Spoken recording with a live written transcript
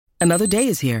Another day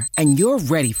is here, and you're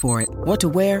ready for it. What to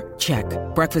wear? Check.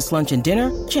 Breakfast, lunch, and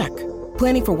dinner? Check.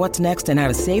 Planning for what's next and how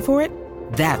to save for it?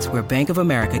 That's where Bank of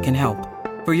America can help.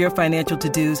 For your financial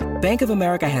to-dos, Bank of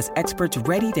America has experts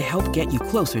ready to help get you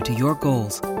closer to your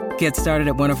goals. Get started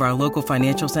at one of our local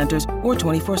financial centers or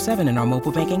 24/7 in our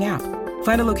mobile banking app.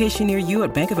 Find a location near you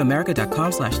at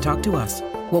bankofamerica.com/talktous.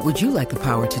 What would you like the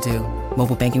power to do?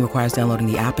 Mobile banking requires downloading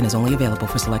the app and is only available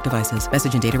for select devices.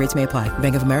 Message and data rates may apply.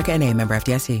 Bank of America N.A., member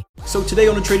FDIC. So today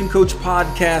on the Trading Coach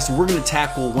podcast, we're going to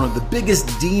tackle one of the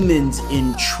biggest demons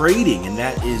in trading, and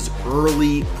that is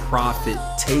early profit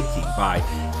taking, by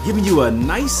giving you a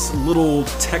nice little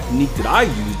technique that I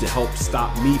use to help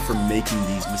stop me from making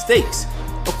these mistakes.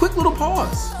 A quick little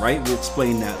pause, right? We'll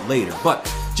explain that later.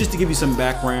 But just to give you some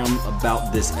background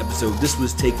about this episode, this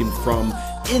was taken from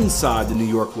inside the New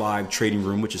York Live Trading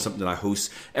Room, which is something that I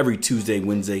host every Tuesday,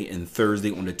 Wednesday, and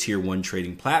Thursday on the Tier 1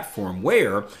 trading platform,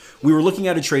 where we were looking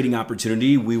at a trading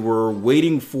opportunity. We were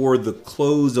waiting for the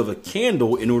close of a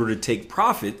candle in order to take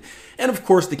profit. And of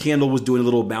course, the candle was doing a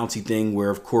little bouncy thing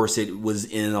where, of course, it was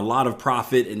in a lot of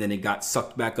profit and then it got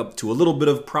sucked back up to a little bit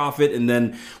of profit. And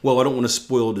then, well, I don't want to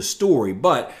spoil the story,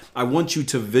 but I want you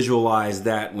to visualize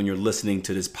that when you're listening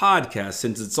to this podcast,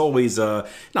 since it's always, not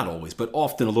always, but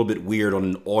often a little bit weird on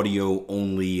an audio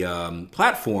only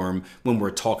platform when we're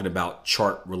talking about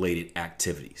chart related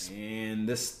activities. And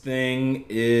this thing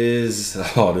is,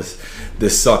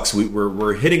 this sucks.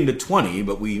 We're hitting the 20,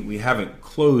 but we haven't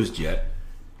closed yet.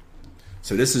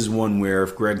 So this is one where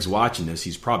if Greg's watching this,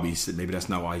 he's probably, maybe that's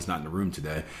not why he's not in the room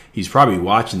today. He's probably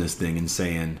watching this thing and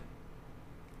saying,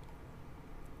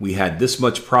 we had this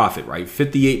much profit, right?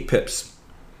 58 pips,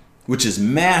 which is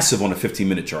massive on a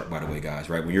 15-minute chart, by the way, guys,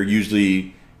 right? When you're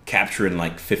usually capturing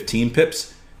like 15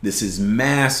 pips, this is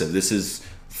massive. This is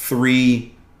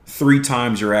three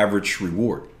times your average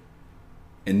reward.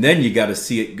 And then you got to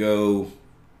see it go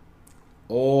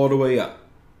all the way up.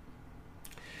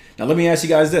 Now, let me ask you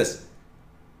guys this.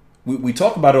 We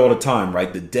talk about it all the time,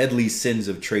 right? The deadly sins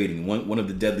of trading. One of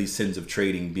the deadly sins of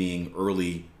trading being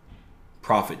early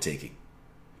profit taking.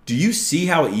 Do you see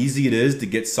how easy it is to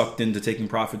get sucked into taking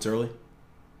profits early?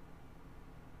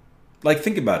 Like,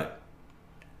 think about it.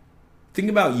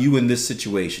 Think about you in this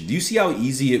situation. Do you see how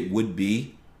easy it would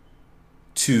be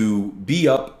to be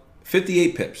up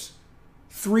 58 pips,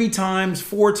 3 times,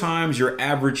 4 times your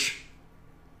average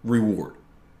reward?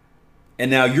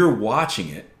 And now you're watching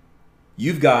it.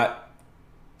 You've got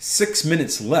 6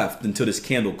 minutes left until this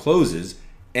candle closes,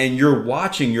 and you're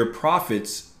watching your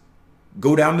profits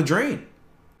go down the drain.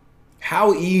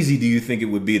 How easy do you think it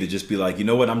would be to just be like, you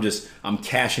know what, I'm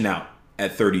cashing out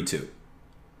at 32.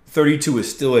 32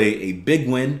 is still a big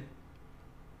win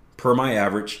per my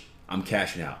average. I'm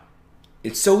cashing out.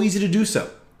 It's so easy to do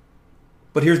so.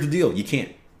 But here's the deal. You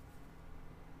can't.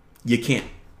 You can't.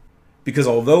 Because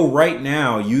although right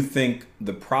now you think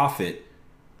the profit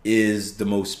is the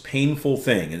most painful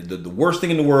thing, and the worst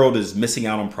thing in the world is missing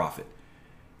out on profit.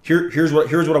 Here's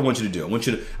what I want you to do.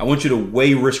 I want you to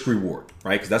weigh risk reward,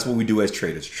 right? Because that's what we do as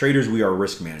traders. Traders, we are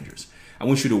risk managers. I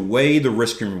want you to weigh the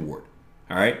risk and reward.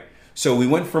 All right. So we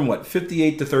went from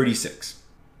 58 to 36,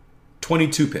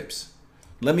 22 pips.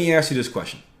 Let me ask you this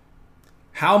question.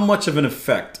 How much of an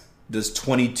effect does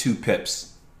 22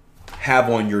 pips have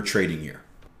on your trading year?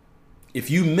 If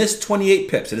you miss 28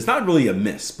 pips, and it's not really a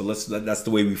miss, but that's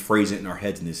the way we phrase it in our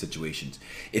heads in these situations.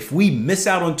 If we miss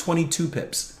out on 22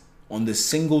 pips on this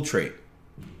single trade,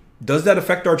 does that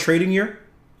affect our trading year?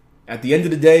 At the end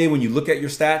of the day, when you look at your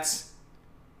stats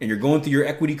and you're going through your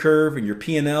equity curve and your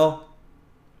P&L,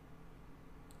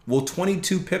 will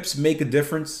 22 pips make a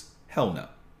difference? Hell no.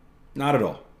 Not at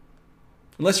all.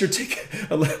 Unless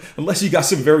you got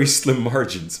some very slim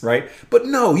margins, right? But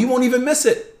no, you won't even miss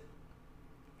it.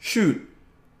 Shoot,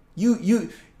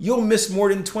 you'll miss more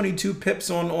than 22 pips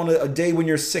on a day when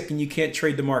you're sick and you can't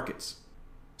trade the markets.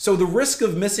 So the risk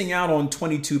of missing out on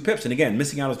 22 pips, and again,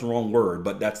 missing out is the wrong word,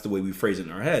 but that's the way we phrase it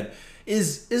in our head,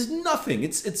 is nothing.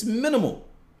 It's minimal,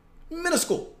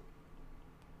 minuscule.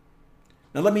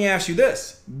 Now let me ask you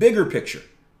this, bigger picture.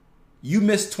 You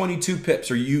miss 22 pips,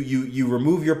 or you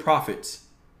remove your profits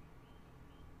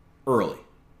early.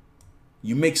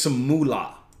 You make some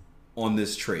moolah on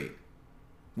this trade.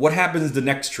 What happens the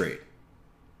next trade?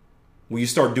 Well, you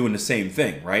start doing the same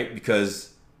thing, right?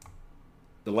 Because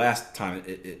the last time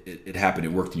it happened,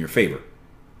 it worked in your favor.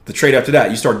 The trade after that,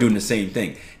 you start doing the same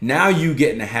thing. Now you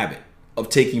get in the habit of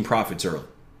taking profits early.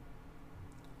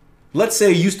 Let's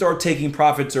say you start taking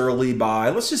profits early by,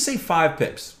 let's just say 5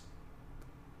 pips.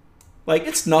 Like,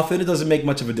 it's nothing. It doesn't make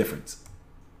much of a difference.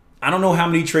 I don't know how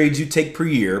many trades you take per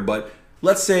year, but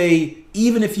let's say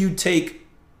even if you take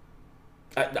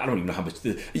I don't even know how much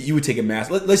you would take a mass.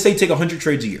 Let's say you take 100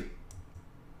 trades a year.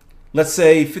 Let's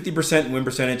say 50% win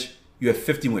percentage, you have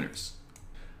 50 winners.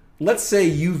 Let's say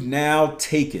you've now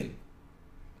taken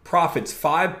profits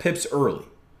 5 pips early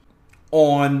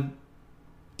on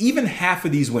even half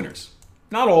of these winners.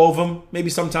 Not all of them. Maybe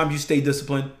sometimes you stay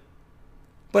disciplined,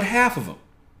 but half of them.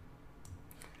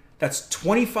 That's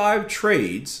 25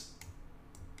 trades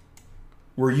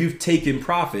where you've taken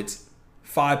profits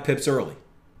 5 pips early.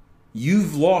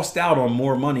 You've lost out on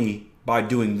more money by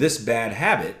doing this bad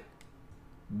habit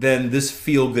than this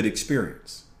feel-good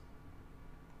experience.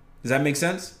 Does that make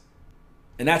sense?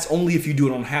 And that's only if you do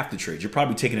it on half the trades. You're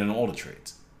probably taking it on all the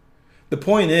trades. The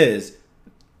point is,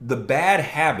 the bad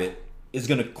habit is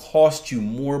going to cost you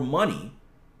more money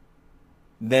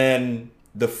than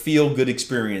the feel-good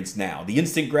experience now. The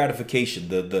instant gratification,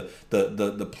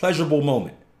 the pleasurable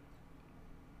moment.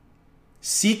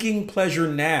 Seeking pleasure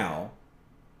now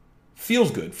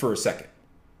feels good for a second,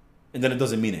 and then it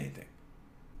doesn't mean anything.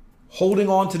 Holding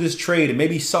on to this trade and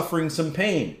maybe suffering some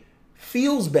pain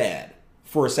feels bad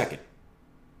for a second,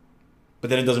 but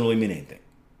then it doesn't really mean anything.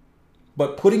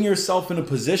 But putting yourself in a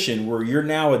position where you're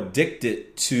now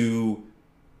addicted to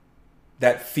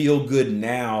that feel good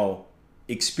now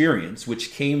experience,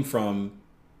 which came from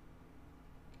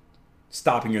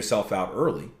stopping yourself out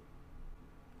early,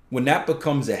 when that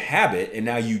becomes a habit and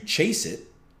now you chase it,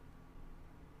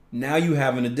 now you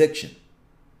have an addiction.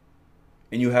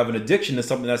 And you have an addiction to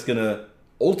something that's going to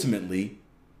ultimately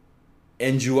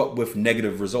end you up with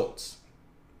negative results.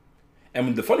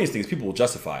 And the funniest thing is people will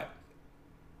justify it.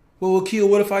 Well, Akil,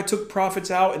 what if I took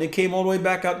profits out and it came all the way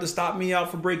back out to stop me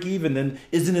out for break even? Then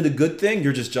isn't it a good thing?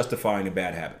 You're just justifying a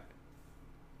bad habit.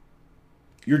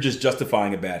 You're just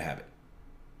justifying a bad habit.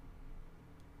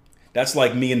 That's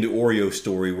like me in the Oreo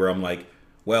story where I'm like,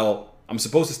 well, I'm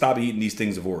supposed to stop eating these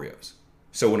things of Oreos.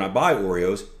 So when I buy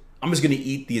Oreos, I'm just going to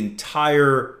eat the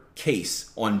entire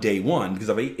case on day one, because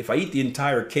if I eat the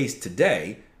entire case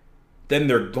today, then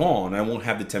they're gone. I won't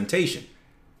have the temptation.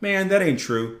 Man, that ain't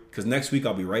true, because next week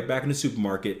I'll be right back in the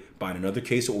supermarket buying another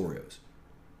case of Oreos.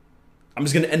 I'm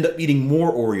just going to end up eating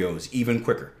more Oreos even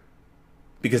quicker,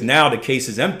 because now the case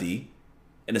is empty,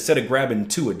 and instead of grabbing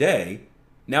 2 a day,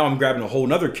 now I'm grabbing a whole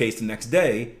nother case the next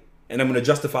day, and I'm going to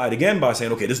justify it again by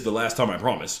saying, okay, this is the last time, I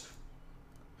promise.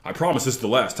 I promise this is the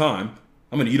last time.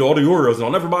 I'm going to eat all the Oreos and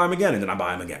I'll never buy them again. And then I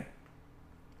buy them again.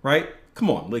 Right? Come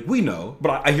on. Like, we know.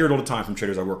 But I hear it all the time from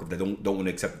traders I work with that don't want to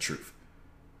accept the truth.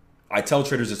 I tell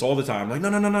traders this all the time. Like,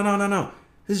 no.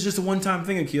 This is just a one-time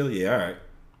thing, Akil. Yeah, all right.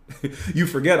 You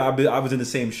forget I was in the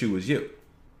same shoe as you.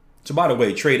 So, by the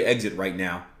way, trade exit right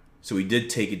now. So we did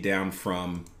take it down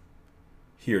from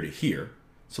here to here.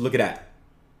 So look at that.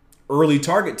 Early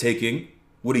target taking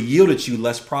would have yielded you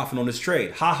less profit on this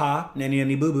trade. Ha ha,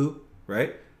 nanny boo-boo,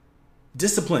 right?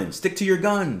 Discipline. Stick to your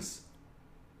guns.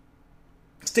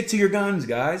 Stick to your guns,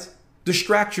 guys.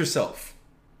 Distract yourself.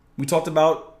 We talked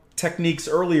about techniques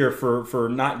earlier for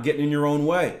not getting in your own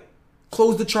way.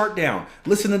 Close the chart down.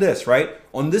 Listen to this, right?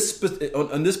 On this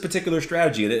particular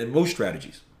strategy, and most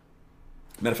strategies.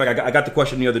 Matter of fact, I got the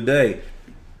question the other day.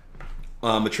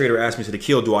 A trader asked me, said,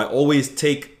 Akil, do I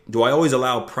always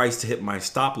allow price to hit my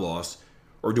stop loss,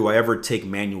 or do I ever take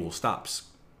manual stops?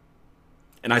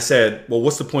 And I said, well,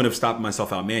 what's the point of stopping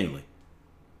myself out manually?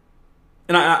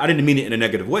 And I didn't mean it in a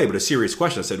negative way, but a serious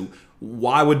question. I said,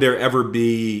 why would there ever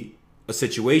be a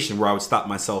situation where I would stop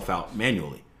myself out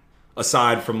manually?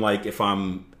 Aside from like if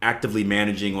I'm actively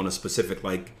managing on a specific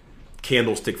like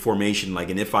candlestick formation, like,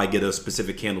 and if I get a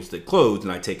specific candlestick closed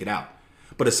and I take it out.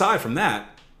 But aside from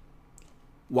that,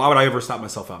 why would I ever stop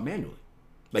myself out manually?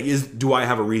 Like, do I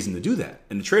have a reason to do that?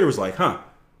 And the trader was like,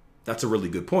 that's a really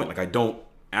good point. Like, I don't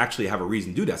actually have a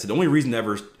reason to do that. So the only reason to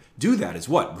ever do that is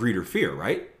what? Greed or fear,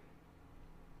 right?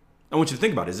 I want you to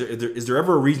think about it. Is there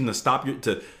ever a reason to stop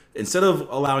instead of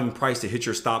allowing price to hit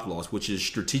your stop loss, which is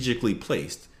strategically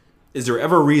placed, is there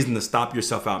ever a reason to stop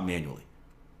yourself out manually?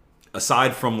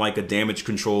 Aside from like a damage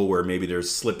control where maybe there's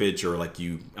slippage or like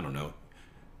you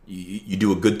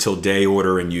do a good till day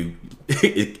order and you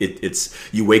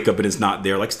wake up and it's not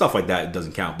there, like stuff like that, it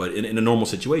doesn't count. But in a normal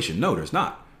situation, no, there's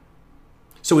not.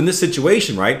 So in this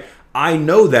situation, right, I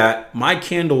know that my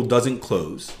candle doesn't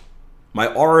close, my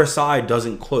RSI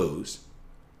doesn't close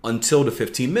until the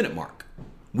 15-minute mark.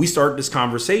 We start this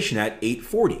conversation at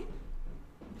 8:40.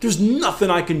 There's nothing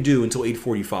I can do until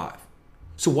 8:45.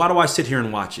 So why do I sit here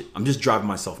and watch it? I'm just driving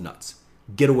myself nuts.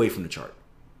 Get away from the chart.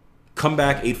 Come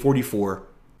back 8:44.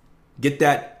 Get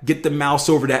the mouse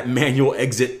over that manual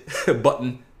exit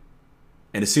button.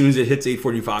 And as soon as it hits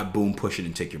 8:45, boom, push it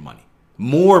and take your money.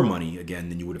 More money, again,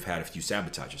 than you would have had if you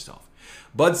sabotage yourself.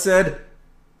 Bud said,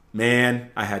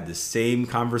 Man, I had the same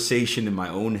conversation in my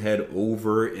own head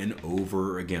over and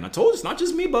over again. I told you, it's not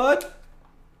just me, bud.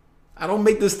 I don't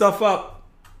make this stuff up.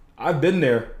 I've been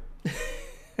there.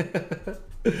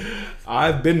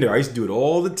 I've been there. I used to do it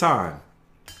all the time.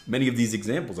 Many of these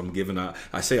examples I'm giving,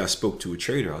 I say I spoke to a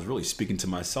trader. I was really speaking to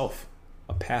myself,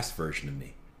 a past version of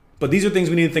me. But these are things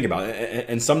we need to think about.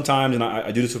 And sometimes, and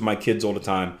I do this with my kids all the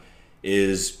time,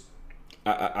 is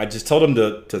I just tell them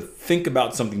to think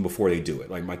about something before they do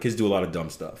it. Like my kids do a lot of dumb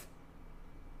stuff.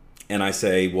 And I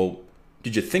say, well,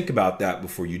 did you think about that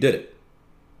before you did it?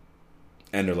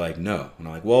 And they're like, no. And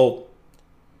I'm like, well,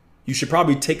 you should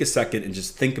probably take a second and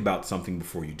just think about something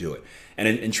before you do it. And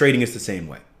in trading, it's the same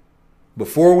way.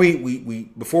 Before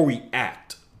we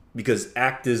act, because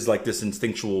act is like this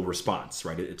instinctual response,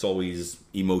 right? It's always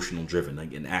emotional driven,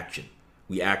 like in action.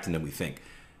 We act and then we think.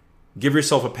 Give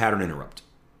yourself a pattern interrupt.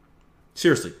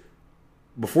 Seriously,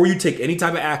 before you take any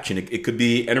type of action, it could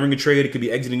be entering a trade, it could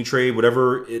be exiting a trade,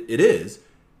 whatever it is,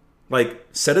 like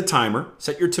set a timer,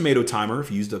 set your tomato timer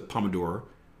if you used a Pomodoro.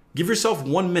 Give yourself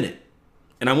 1 minute.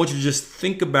 And I want you to just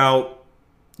think about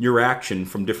your action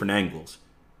from different angles.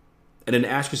 And then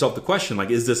ask yourself the question, like,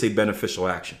 is this a beneficial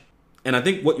action? And I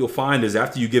think what you'll find is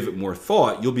after you give it more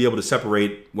thought, you'll be able to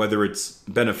separate whether it's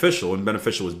beneficial, and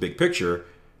beneficial is big picture,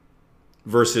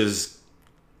 versus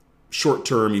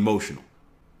short-term emotional.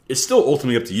 It's still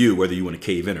ultimately up to you whether you want to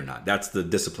cave in or not. That's the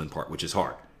discipline part, which is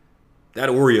hard. That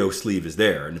Oreo sleeve is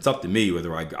there, and it's up to me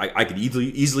whether I could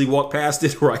easily walk past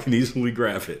it or I can easily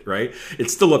grab it, right?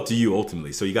 It's still up to you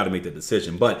ultimately, so you got to make that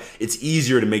decision. But it's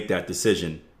easier to make that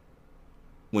decision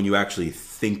when you actually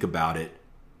think about it,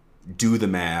 do the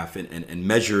math, and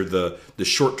measure the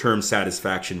short-term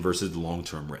satisfaction versus the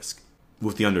long-term risk,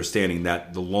 with the understanding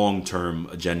that the long-term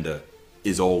agenda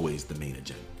is always the main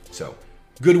agenda. So,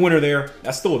 good winner there.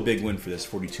 That's still a big win for this,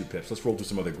 42 pips. Let's roll through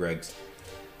some other Gregs.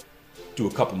 Do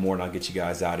a couple more and I'll get you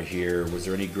guys out of here. Was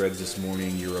there any Gregs this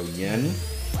morning? Euro Yen.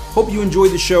 Hope you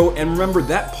enjoyed the show. And remember,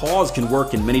 that pause can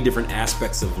work in many different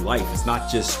aspects of life. It's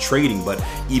not just trading, but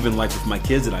even like with my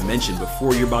kids that I mentioned.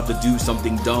 Before you're about to do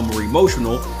something dumb or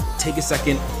emotional, take a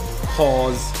second,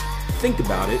 pause, think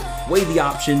about it, weigh the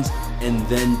options, and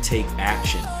then take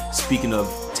action. Speaking of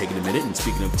taking a minute and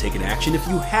speaking of taking action, if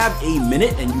you have a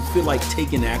minute and you feel like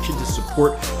taking action to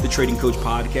support the Trading Coach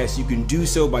podcast, you can do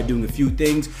so by doing a few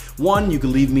things. 1, you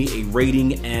can leave me a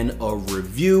rating and a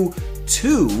review.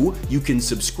 2, you can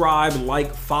subscribe,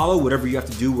 like, follow, whatever you have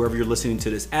to do wherever you're listening to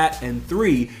this at. And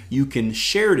 3, you can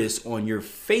share this on your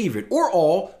favorite or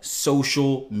all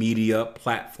social media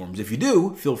platforms. If you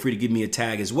do, feel free to give me a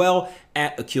tag as well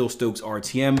at Akil Stokes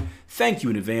RTM. Thank you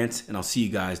in advance, and I'll see you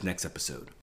guys next episode.